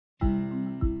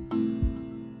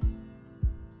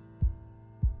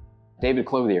David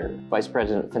Clothier, Vice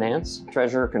President of Finance,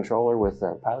 Treasurer, Controller with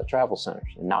Pilot Travel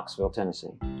Centers in Knoxville, Tennessee.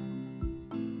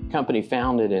 Company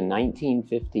founded in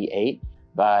 1958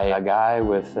 by a guy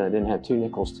with, didn't have two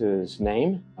nickels to his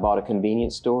name, bought a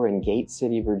convenience store in Gate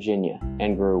City, Virginia,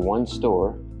 and grew one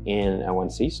store in a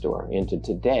 1C store into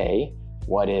today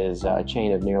what is a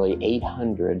chain of nearly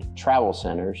 800 travel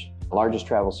centers, the largest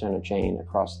travel center chain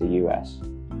across the U.S.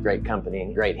 Great company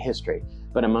and great history.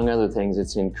 But among other things,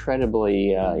 it's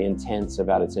incredibly intense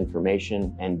about its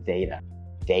information and data.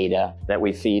 Data that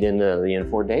we feed into the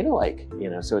Infor data lake,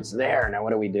 so it's there. Now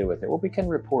what do we do with it? Well, we can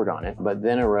report on it, but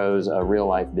then arose a real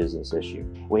life business issue.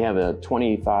 We have a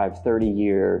 25,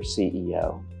 30-year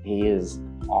CEO. He is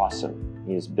awesome.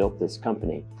 He has built this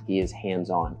company. He is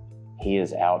hands-on. He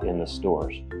is out in the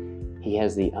stores. He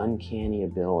has the uncanny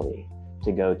ability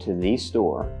to go to the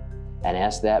store and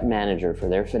ask that manager for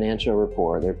their financial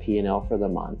report, their P&L for the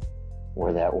month,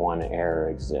 where that one error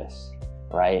exists,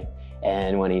 right?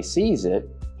 And when he sees it,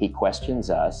 he questions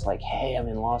us like, hey, I'm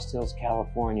in Lost Hills,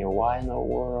 California. Why in the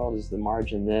world is the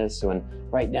margin this? So when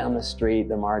right down the street,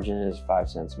 the margin is 5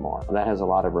 cents more. Well, that has a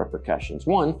lot of repercussions.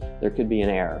 One, there could be an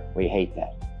error. We hate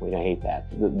that. We hate that.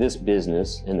 This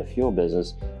business, in the fuel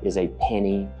business, is a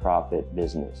penny profit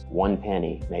business. 1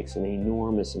 penny makes an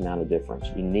enormous amount of difference.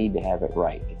 You need to have it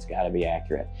right. It's got to be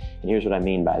accurate. And here's what I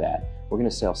mean by that. We're going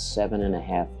to sell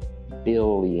 7.5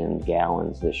 billion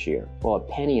gallons this year. Well, a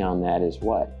penny on that is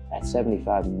what? That's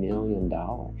 $75 million.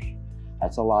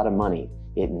 That's a lot of money.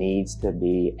 It needs to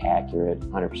be accurate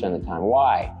 100% of the time.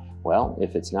 Why? Well,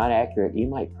 if it's not accurate, you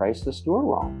might price the store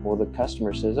wrong. Well, the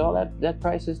customer says, oh, that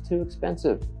price is too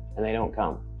expensive, and they don't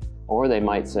come. Or they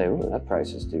might say, oh, that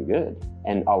price is too good.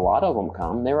 And a lot of them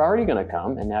come. They're already going to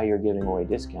come, and now you're giving away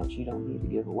discounts you don't need to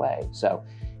give away. So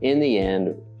in the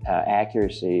end,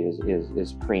 accuracy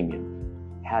is premium.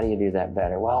 How do you do that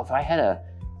better? Well, if I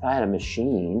had a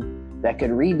machine that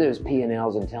could read those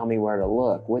P&Ls and tell me where to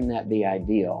look, wouldn't that be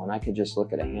ideal? And I could just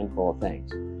look at a handful of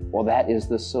things. Well, that is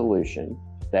the solution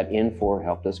that Infor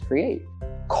helped us create.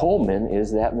 Coleman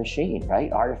is that machine,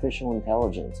 right? Artificial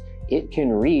intelligence. It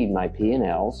can read my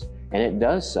P&Ls, and it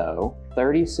does so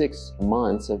 36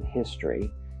 months of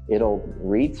history. It'll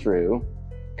read through,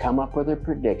 come up with a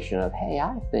prediction of, hey,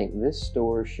 I think this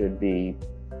store should be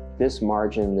this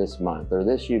margin this month, or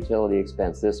this utility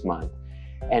expense this month.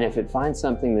 And if it finds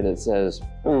something that it says,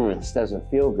 this doesn't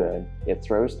feel good, it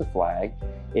throws the flag,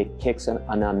 it kicks an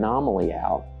anomaly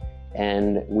out,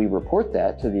 and we report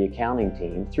that to the accounting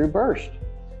team through Burst.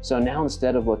 So now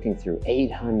instead of looking through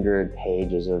 800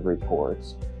 pages of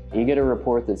reports, you get a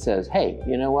report that says, hey,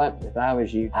 you know what? If I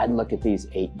was you, I'd look at these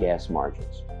 8 gas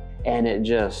margins. And it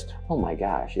just, oh my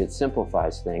gosh, it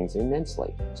simplifies things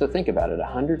immensely. So think about it,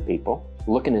 100 people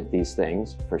looking at these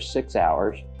things for 6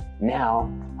 hours. Now,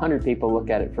 100 people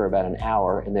look at it for about an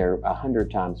hour, and they're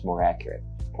 100 times more accurate.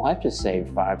 Well, I've just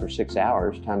saved 5 or 6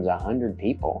 hours times 100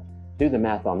 people. Do the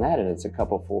math on that, and it's a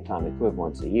couple full-time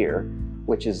equivalents a year,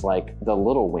 which is like the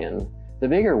little win. The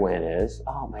bigger win is,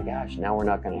 oh my gosh, now we're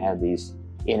not going to have these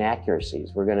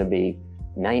inaccuracies. We're going to be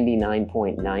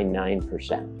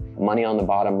 99.99%. Money on the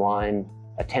bottom line,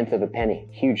 1/10 of a penny,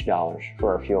 huge dollars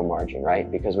for our fuel margin, right?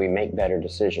 Because we make better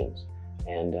decisions.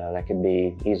 And that could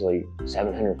be easily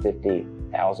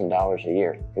 $750,000 a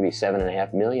year. It could be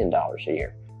 $7.5 million a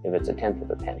year if it's 1/10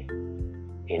 of a penny.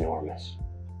 Enormous.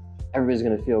 Everybody's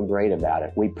going to feel great about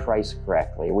it. We price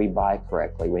correctly, we buy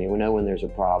correctly, we know when there's a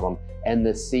problem, and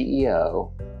the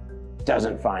CEO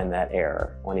doesn't find that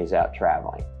error when he's out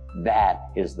traveling. That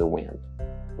is the win.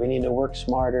 We need to work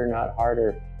smarter, not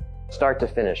harder. Start to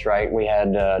finish, right? We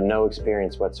had no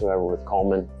experience whatsoever with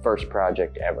Coleman, first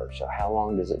project ever. So how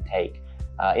long does it take?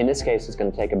 In this case, it's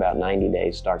going to take about 90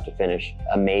 days start to finish.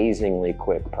 Amazingly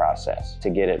quick process to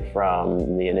get it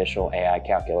from the initial AI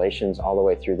calculations all the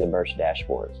way through the Burst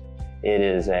dashboards. It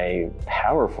is a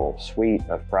powerful suite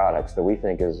of products that we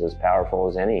think is as powerful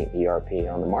as any ERP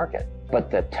on the market.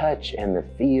 But the touch and the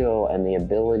feel and the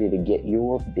ability to get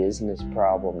your business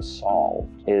problems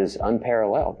solved is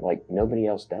unparalleled. Like nobody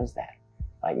else does that.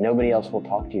 Like nobody else will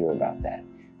talk to you about that.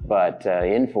 But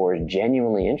Infor is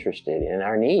genuinely interested in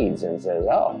our needs and says,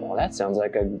 oh, well, that sounds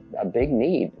like a big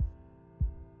need.